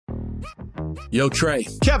Yo, Trey.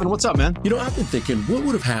 Kevin, what's up, man? You know, I've been thinking, what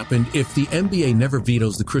would have happened if the NBA never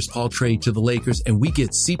vetoes the Chris Paul trade to the Lakers and we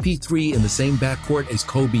get CP3 in the same backcourt as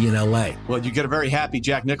Kobe in LA? Well, you get a very happy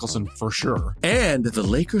Jack Nicholson for sure. And the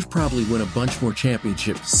Lakers probably win a bunch more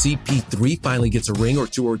championships. CP3 finally gets a ring or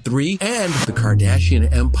two or three, and the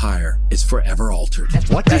Kardashian empire is forever altered.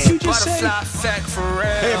 What did you just say?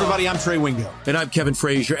 Hey, everybody, I'm Trey Wingo. And I'm Kevin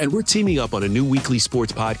Frazier, and we're teaming up on a new weekly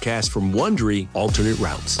sports podcast from Wondery, Alternate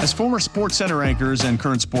Routes. As former Sports Center anchors and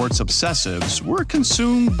current sports obsessives, we're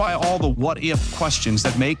consumed by all the what-if questions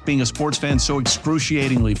that make being a sports fan so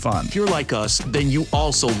excruciatingly fun. If you're like us, then you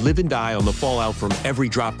also live and die on the fallout from every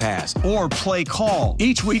drop pass. Or play call.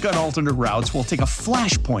 Each week on Alternate Routes, we'll take a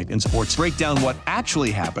flashpoint in sports, break down what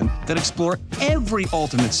actually happened, then explore every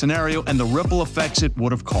alternate scenario and the ripple effects it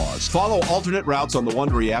would have caused. Follow Alternate Routes on the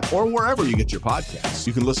Wondery app or wherever you get your podcasts.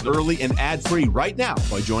 You can listen early and ad-free right now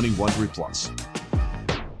by joining Wondery Plus.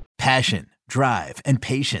 Passion, drive, and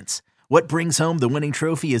patience. What brings home the winning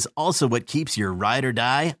trophy is also what keeps your ride or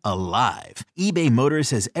die alive. eBay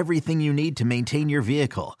Motors has everything you need to maintain your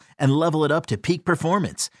vehicle and level it up to peak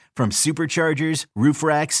performance, from superchargers, roof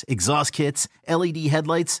racks, exhaust kits, LED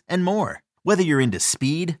headlights, and more. Whether you're into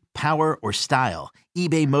speed, power, or style,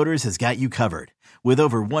 eBay Motors has got you covered. With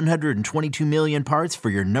over 122 million parts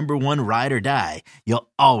for your number one ride or die,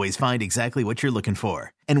 you'll always find exactly what you're looking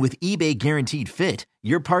for. And with eBay Guaranteed Fit,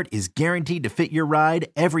 your part is guaranteed to fit your ride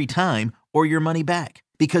every time or your money back.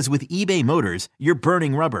 Because with eBay Motors, you're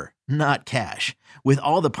burning rubber, not cash. With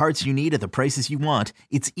all the parts you need at the prices you want,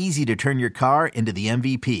 it's easy to turn your car into the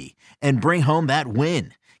MVP and bring home that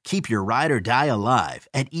win. Keep your ride or die alive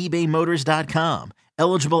at ebaymotors.com.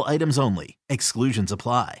 Eligible items only. Exclusions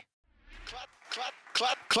apply.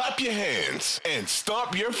 Clap your hands and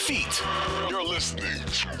stomp your feet. You're listening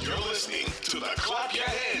to the Clap Your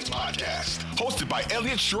Hands podcast, hosted by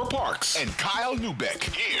Elliot Shore-Parks and Kyle Newbeck.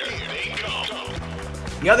 Here they go.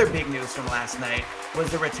 The other big news from last night was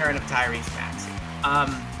the return of Tyrese Maxey.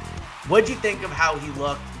 What'd you think of how he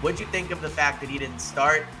looked? What'd you think of the fact that he didn't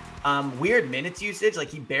start? Weird minutes usage, like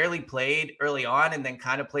he barely played early on and then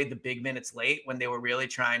kind of played the big minutes late when they were really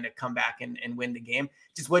trying to come back and win the game.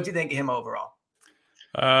 Just what'd you think of him overall?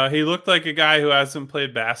 He looked like a guy who hasn't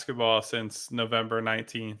played basketball since November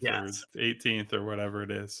 19th Yes. or 18th or whatever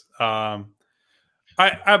it is. I'm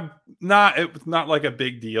not, it was not like a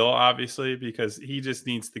big deal, obviously, because he just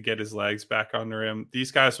needs to get his legs back under him.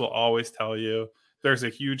 These guys will always tell you there's a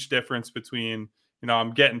huge difference between,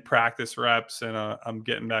 I'm getting practice reps and I'm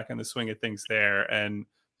getting back in the swing of things there, and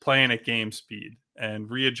playing at game speed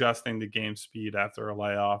and readjusting to game speed after a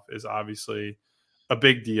layoff is obviously a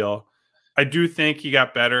big deal. I do think he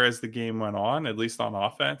got better as the game went on, at least on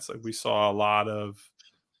offense. Like we saw a lot of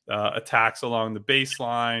attacks along the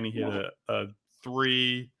baseline. He hit a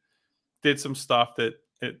three, did some stuff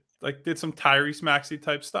did some Tyrese Maxey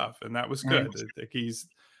type stuff, and that was good.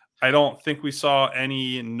 I don't think we saw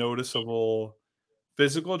any noticeable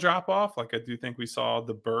physical drop off. Like I do think we saw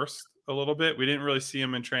the burst a little bit. We didn't really see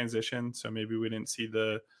him in transition, so maybe we didn't see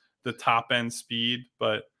the top end speed,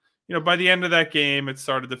 but by the end of that game, it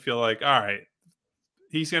started to feel like, all right,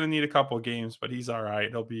 he's going to need a couple of games, but he's all right.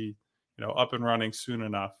 He'll be, up and running soon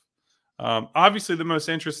enough. Obviously, the most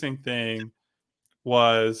interesting thing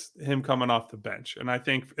was him coming off the bench. And I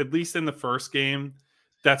think, at least in the first game,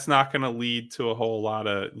 that's not going to lead to a whole lot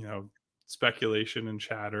of, speculation and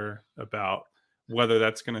chatter about whether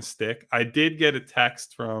that's going to stick. I did get a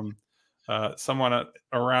text from someone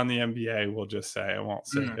around the NBA, we'll just say, I won't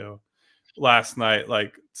say who, last night.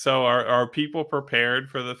 Like, so are people prepared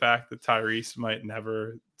for the fact that Tyrese might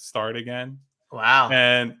never start again? Wow.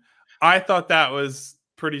 And I thought that was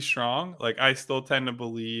pretty strong. Like, I still tend to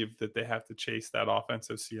believe that they have to chase that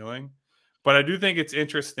offensive ceiling, but I do think it's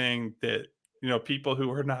interesting that, people who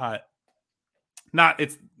are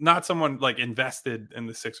it's not someone like invested in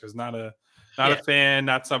the Sixers, not a fan,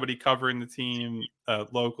 not somebody covering the team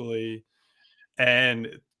locally, and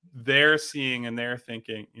they're seeing and they're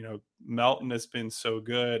thinking, Melton has been so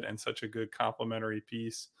good and such a good complementary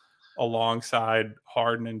piece alongside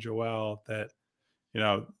Harden and Joel that,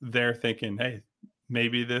 they're thinking, hey,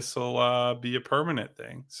 maybe this will be a permanent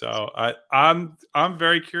thing. So I'm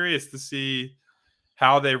very curious to see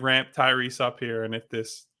how they ramp Tyrese up here and if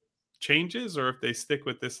this changes or if they stick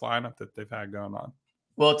with this lineup that they've had going on.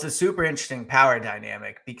 Well, it's a super interesting power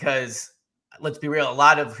dynamic because, let's be real, a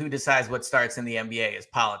lot of who decides what starts in the NBA is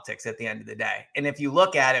politics at the end of the day. And if you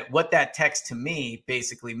look at it, what that text to me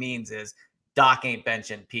basically means is Doc ain't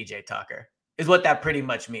benching PJ Tucker, is what that pretty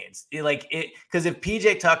much means. Because if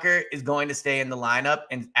PJ Tucker is going to stay in the lineup,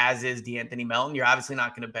 and as is DeAnthony Melton, you're obviously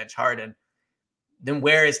not going to bench Harden. then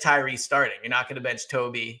where is Tyrese starting? You're not going to bench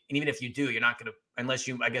Toby. And even if you do, you're not going to, unless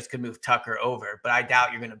you, I guess, could move Tucker over. But I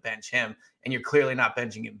doubt you're going to bench him. And you're clearly not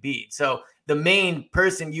benching Embiid. So the main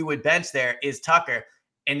person you would bench there is Tucker.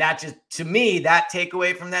 And that just, to me, that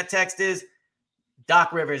takeaway from that text is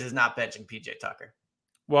Doc Rivers is not benching PJ Tucker.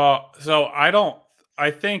 Well, so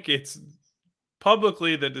I think it's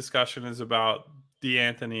publicly the discussion is about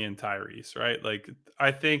DeAnthony and Tyrese, right? Like,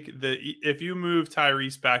 I think that if you move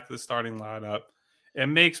Tyrese back to the starting lineup, it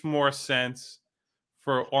makes more sense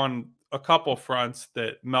on a couple fronts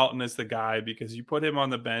that Melton is the guy, because you put him on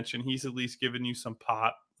the bench and he's at least giving you some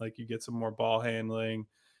pop. Like, you get some more ball handling.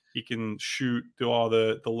 He can shoot, do all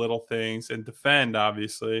the little things, and defend,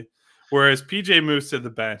 obviously. Whereas PJ moves to the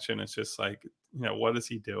bench and it's just like, what is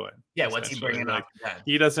he doing? Yeah, what's he bringing like, off the bench?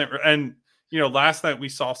 He doesn't. And, last night we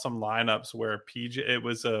saw some lineups where it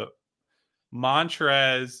was a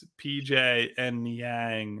Montrez, PJ, and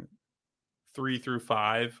Niang 3 through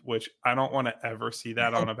 5, which I don't want to ever see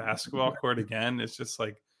that on a basketball court again. It's just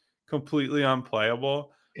like completely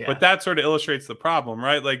unplayable. Yeah. But that sort of illustrates the problem,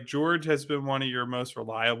 right? Like, George has been one of your most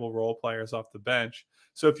reliable role players off the bench.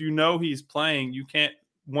 So if he's playing, you can't,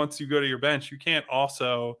 once you go to your bench, you can't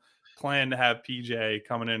also plan to have PJ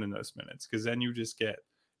coming in those minutes, because then you just get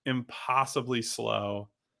impossibly slow,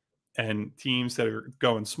 and teams that are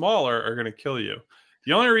going smaller are going to kill you.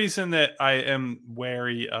 The only reason that I am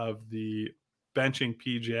wary of the benching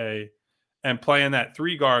PJ and playing that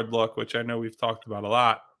 3-guard look, which I know we've talked about a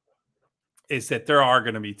lot, is that there are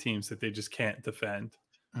going to be teams that they just can't defend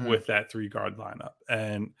with that 3-guard lineup.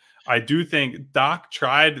 And I do think Doc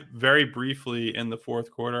tried very briefly in the fourth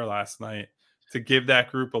quarter last night to give that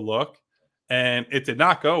group a look, and it did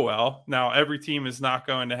not go well. Now, every team is not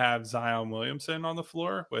going to have Zion Williamson on the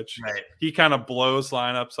floor, which he kind of blows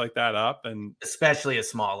lineups like that up, and especially a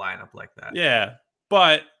small lineup like that. Yeah,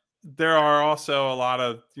 but there are also a lot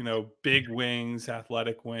of, big wings,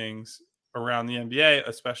 athletic wings around the NBA,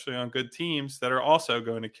 especially on good teams, that are also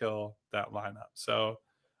going to kill that lineup. So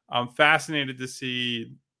I'm fascinated to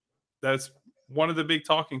see. That's one of the big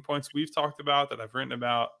talking points we've talked about, that I've written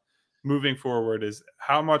about moving forward, is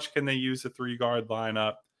how much can they use a 3-guard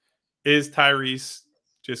lineup? Is Tyrese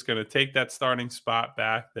just going to take that starting spot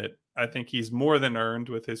back that I think he's more than earned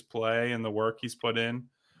with his play and the work he's put in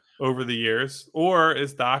over the years? Or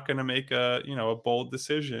is Doc going to make a bold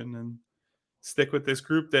decision and stick with this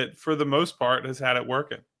group that for the most part has had it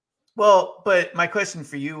working? Well, but my question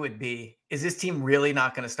for you would be, is this team really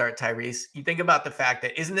not going to start Tyrese? You think about the fact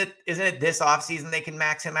that isn't it this offseason they can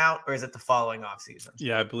max him out, or is it the following offseason?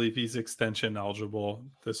 Yeah, I believe he's extension eligible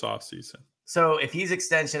this offseason. So if he's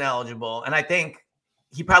extension eligible, and I think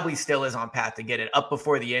he probably still is on path to get it up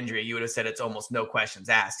before the injury, you would have said it's almost no questions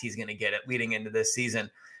asked he's going to get it leading into this season.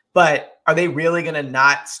 But are they really going to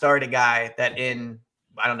not start a guy that in,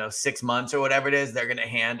 I don't know, 6 months or whatever it is, they're going to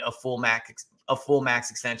hand a full max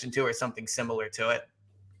extension to, or something similar to it?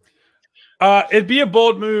 It'd be a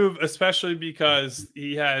bold move, especially because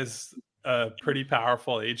he has a pretty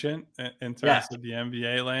powerful agent in terms of the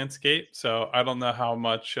NBA landscape. So I don't know how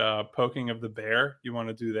much poking of the bear you want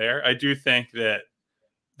to do there. I do think that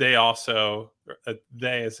they also,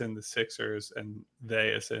 they as in the Sixers and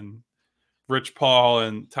they as in Rich Paul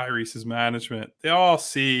and Tyrese's management, they all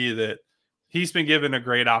see that he's been given a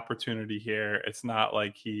great opportunity here. It's not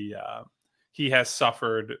like he has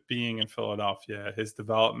suffered being in Philadelphia. His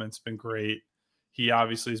development's been great. He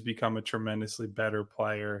obviously has become a tremendously better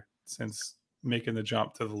player since making the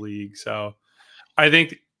jump to the league. So I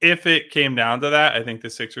think if it came down to that, I think the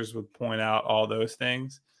Sixers would point out all those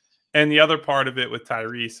things. And the other part of it with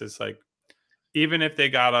Tyrese is, like, even if they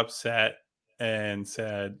got upset and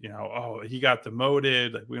said, oh, he got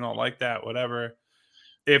demoted, like, we don't like that, whatever.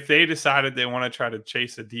 If they decided they want to try to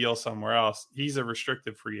chase a deal somewhere else, he's a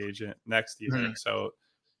restricted free agent next year. Mm-hmm. So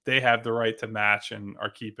they have the right to match and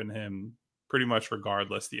are keeping him pretty much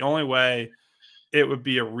regardless. The only way it would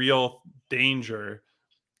be a real danger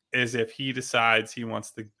is if he decides he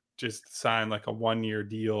wants to just sign like a 1-year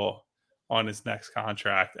deal on his next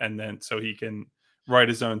contract, and then so he can write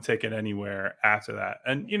his own ticket anywhere after that.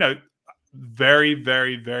 And, very,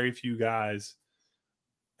 very, very few guys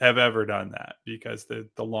have ever done that because the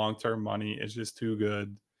long-term money is just too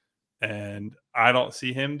good. And I don't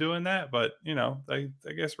see him doing that, but, I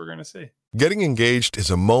guess we're going to see. Getting engaged is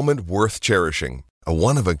a moment worth cherishing. A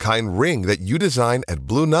one-of-a-kind ring that you design at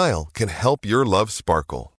Blue Nile can help your love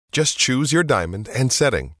sparkle. Just choose your diamond and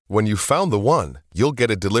setting. When you've found the one, you'll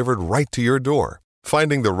get it delivered right to your door.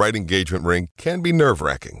 Finding the right engagement ring can be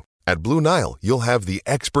nerve-wracking. At Blue Nile, you'll have the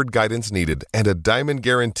expert guidance needed and a diamond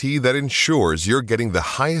guarantee that ensures you're getting the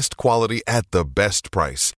highest quality at the best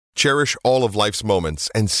price. Cherish all of life's moments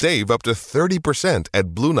and save up to 30% at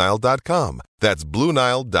BlueNile.com. That's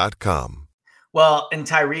BlueNile.com. Well, and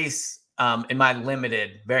Tyrese, in my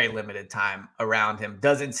very limited time around him,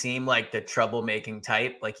 doesn't seem like the troublemaking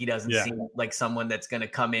type. Like he doesn't Yeah. seem like someone that's going to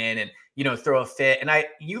come in and, throw a fit. And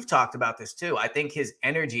you've talked about this too. I think his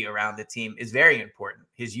energy around the team is very important.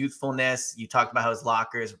 His youthfulness, you talked about how his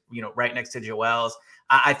locker is, right next to Joel's.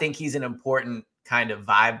 I think he's an important kind of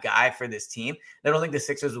vibe guy for this team. I don't think the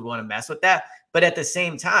Sixers would want to mess with that. But at the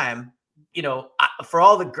same time, for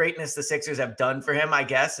all the greatness the Sixers have done for him, I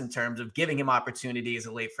guess, in terms of giving him opportunity as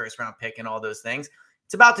a late first round pick and all those things,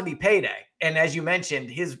 it's about to be payday. And as you mentioned,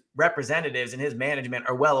 his representatives and his management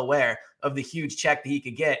are well aware of the huge check that he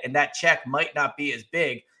could get. And that check might not be as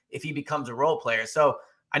big if he becomes a role player. So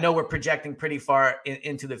I know we're projecting pretty far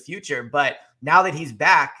into the future, but now that he's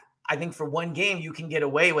back, I think for one game you can get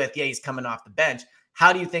away with, he's coming off the bench.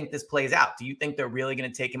 How do you think this plays out? Do you think they're really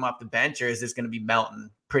going to take him off the bench, or is this going to be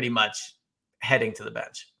Melton pretty much heading to the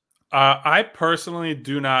bench? I personally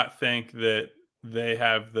do not think that they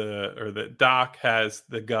have that Doc has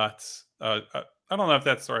the guts. I don't know if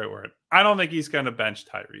that's the right word. I don't think he's going to bench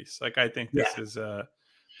Tyrese. Like, I think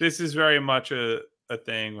this is very much a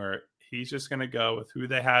thing where he's just going to go with who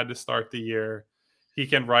they had to start the year. He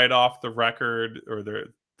can write off the record or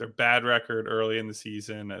their bad record early in the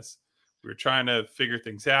season as we were trying to figure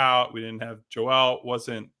things out. We didn't have Joel,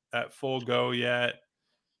 wasn't at full go yet.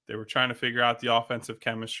 They were trying to figure out the offensive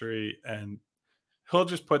chemistry, and he'll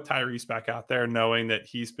just put Tyrese back out there knowing that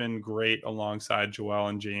he's been great alongside Joel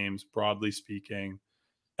and James, broadly speaking,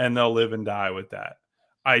 and they'll live and die with that.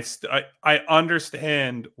 I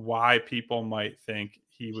understand why people might think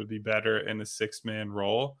he would be better in a 6-man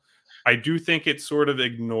role. I do think it sort of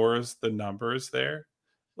ignores the numbers there.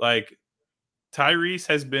 Like, Tyrese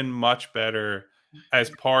has been much better as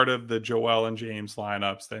part of the Joel and James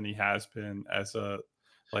lineups than he has been as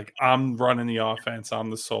I'm running the offense, I'm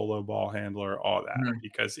the solo ball handler, all that,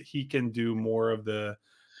 because he can do more of the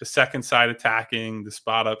second side attacking, the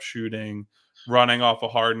spot up shooting, running off a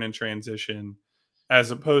Harden in transition,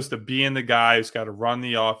 as opposed to being the guy who's got to run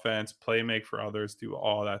the offense, play make for others, do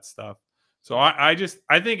all that stuff. So I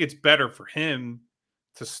think it's better for him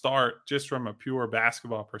to start just from a pure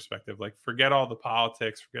basketball perspective. Like, forget all the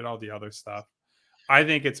politics, forget all the other stuff. I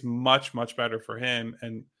think it's much, much better for him.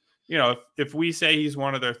 And, if we say he's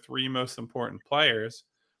one of their 3 most important players,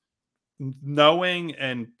 knowing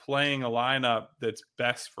and playing a lineup that's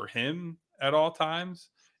best for him at all times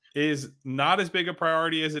is not as big a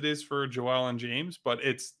priority as it is for Joel and James, but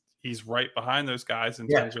he's right behind those guys in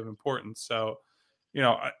terms of importance. So,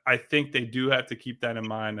 I think they do have to keep that in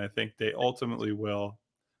mind. I think they ultimately will.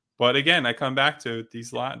 But again, I come back to the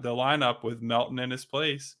lineup with Melton in his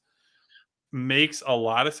place makes a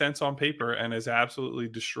lot of sense on paper and has absolutely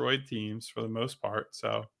destroyed teams for the most part.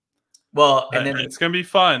 So, and then it's going to be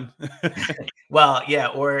fun.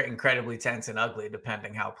 Or incredibly tense and ugly,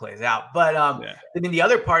 depending how it plays out. But I mean, the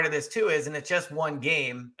other part of this too is, and it's just one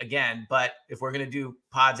game again, but if we're going to do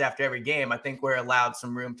pods after every game, I think we're allowed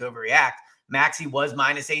some room to overreact. Maxey was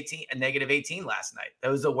 -18 and -18 last night.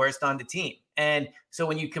 That was the worst on the team. And so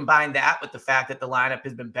when you combine that with the fact that the lineup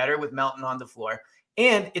has been better with Melton on the floor,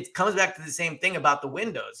 and it comes back to the same thing about the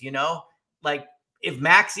windows, like if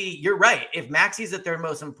Maxey, you're right. If Maxey's the 3rd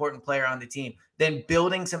most important player on the team, then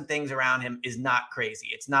building some things around him is not crazy.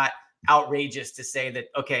 It's not outrageous to say that,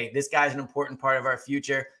 okay, this guy's an important part of our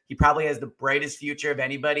future. He probably has the brightest future of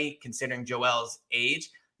anybody considering Joel's age.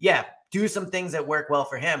 Yeah, do some things that work well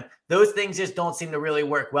for him. Those things just don't seem to really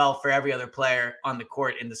work well for every other player on the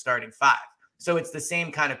court in the starting 5. So it's the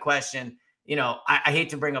same kind of question. I hate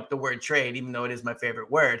to bring up the word trade, even though it is my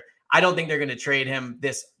favorite word. I don't think they're going to trade him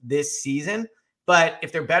this season. But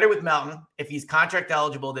if they're better with Melton, if he's contract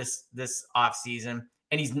eligible this offseason,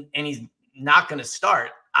 and he's not going to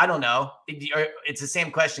start, I don't know. It's the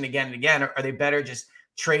same question again and again. Are they better just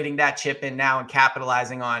trading that chip in now and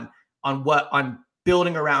capitalizing on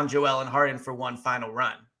building around Joel and Harden for one final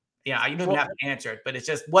run? Yeah, you don't even have to answer it, but it's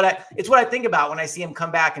just what I think about when I see him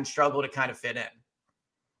come back and struggle to kind of fit in.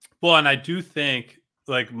 Well, and I do think,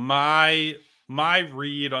 like, my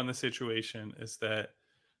read on the situation is that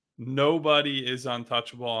nobody is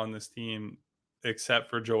untouchable on this team except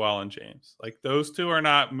for Joel and James. Like, those 2 are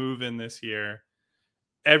not moving this year.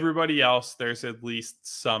 Everybody else, there's at least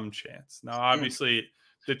some chance. Now, obviously,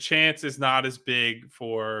 the chance is not as big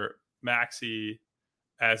for Maxey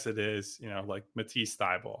as it is, like Matisse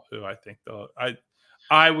Thybulle, who I think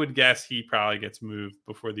I would guess he probably gets moved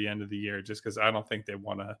before the end of the year, just because I don't think they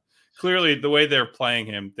want to. Clearly, the way they're playing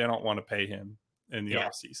him, they don't want to pay him in the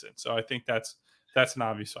offseason. So I think that's an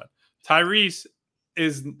obvious one. Tyrese,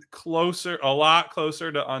 is a lot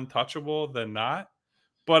closer to untouchable than not.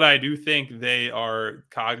 But I do think they are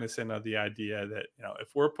cognizant of the idea that, if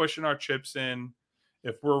we're pushing our chips in,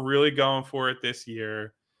 if we're really going for it this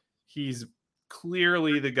year, he's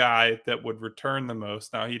clearly the guy that would return the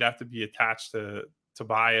most. Now, he'd have to be attached to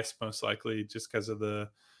Tobias most likely just because of the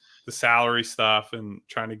salary stuff and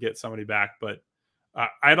trying to get somebody back. But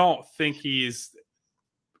I don't think he's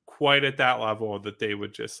quite at that level that they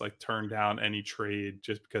would just like turn down any trade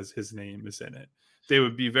just because his name is in it. They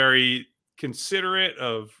would be very considerate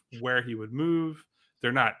of where he would move.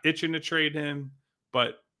 They're not itching to trade him,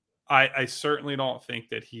 but I certainly don't think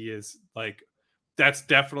that he is like, that's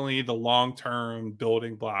definitely the long-term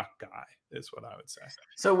building block guy is what I would say.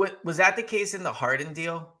 So was that the case in the Harden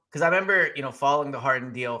deal? Because I remember, following the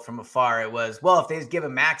Harden deal from afar, it was, well, if they just give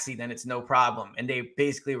him Maxey, then it's no problem. And they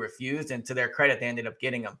basically refused. And to their credit, they ended up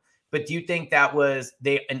getting him. But do you think that was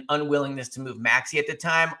an unwillingness to move Maxey at the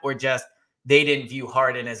time, or just they didn't view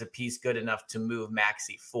Harden as a piece good enough to move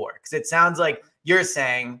Maxey for? Because it sounds like you're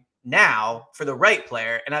saying now for the right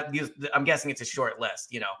player, and I'm guessing it's a short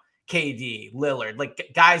list, KD, Lillard,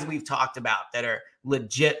 like guys we've talked about that are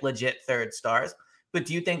legit third stars. But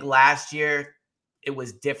do you think last year it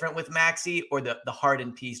was different with Maxey, or the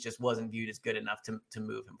Harden piece just wasn't viewed as good enough to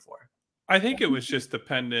move him for? I think it was just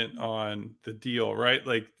dependent on the deal, right?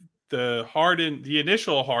 Like the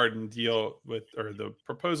initial Harden deal or the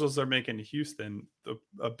proposals they're making to Houston,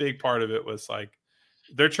 a big part of it was like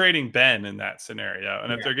they're trading Ben in that scenario.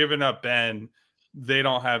 And if they're giving up Ben, they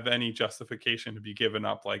don't have any justification to be giving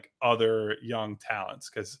up like other young talents.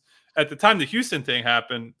 Because at the time the Houston thing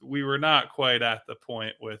happened, we were not quite at the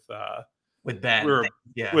point with Ben.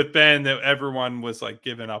 With Ben that everyone was like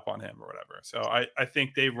giving up on him or whatever. So I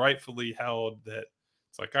think they rightfully held that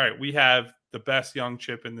it's like, all right, we have the best young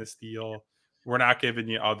chip in this deal. We're not giving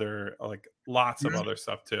you other like lots of other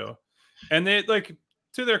stuff too. And they like,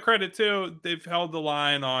 to their credit too, they've held the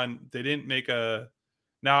line on, they didn't make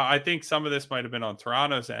now I think some of this might have been on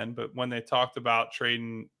Toronto's end, but when they talked about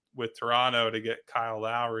trading with Toronto to get Kyle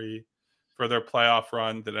Lowry for their playoff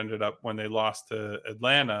run that ended up when they lost to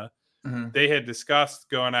Atlanta, they had discussed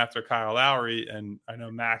going after Kyle Lowry. And I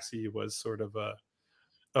know Maxey was sort of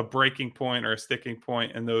a breaking point or a sticking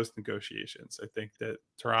point in those negotiations. I think that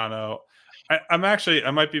Toronto, I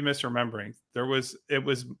might be misremembering. It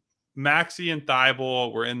was Maxey and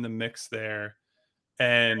Thibault were in the mix there,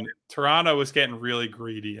 and Toronto was getting really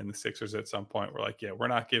greedy, and the Sixers at some point were like, yeah, we're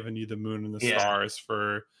not giving you the moon and the stars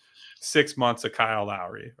for 6 months of Kyle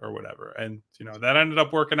Lowry or whatever. And, that ended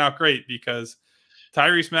up working out great because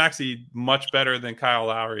Tyrese Maxey much better than Kyle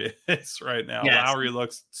Lowry is right now. Yes. Lowry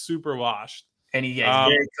looks super washed. And he's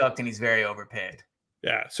very cooked and he's very overpaid.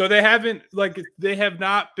 Yeah. So they have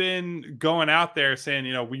not been going out there saying,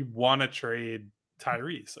 we want to trade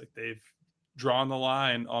Tyrese. Like they've drawn the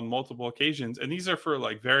line on multiple occasions. And these are for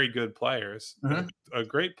like very good players, a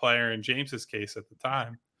great player in James's case at the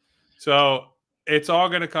time. So it's all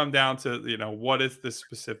going to come down to, what is the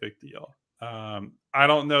specific deal? I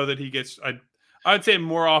don't know that he gets, I'd say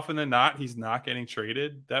more often than not, he's not getting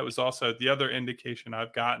traded. That was also the other indication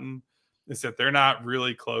I've gotten is that they're not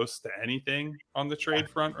really close to anything on the trade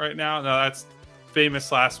front right now. Now that's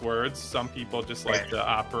famous last words. Some people just like to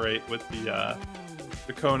operate with the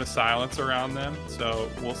cone of silence around them. So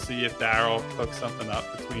we'll see if Daryl cooks something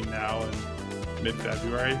up between now and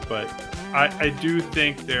mid-February. But I do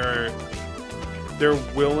think they're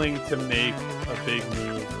willing to make a big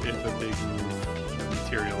move if a big move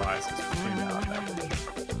materializes between now and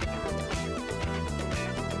then.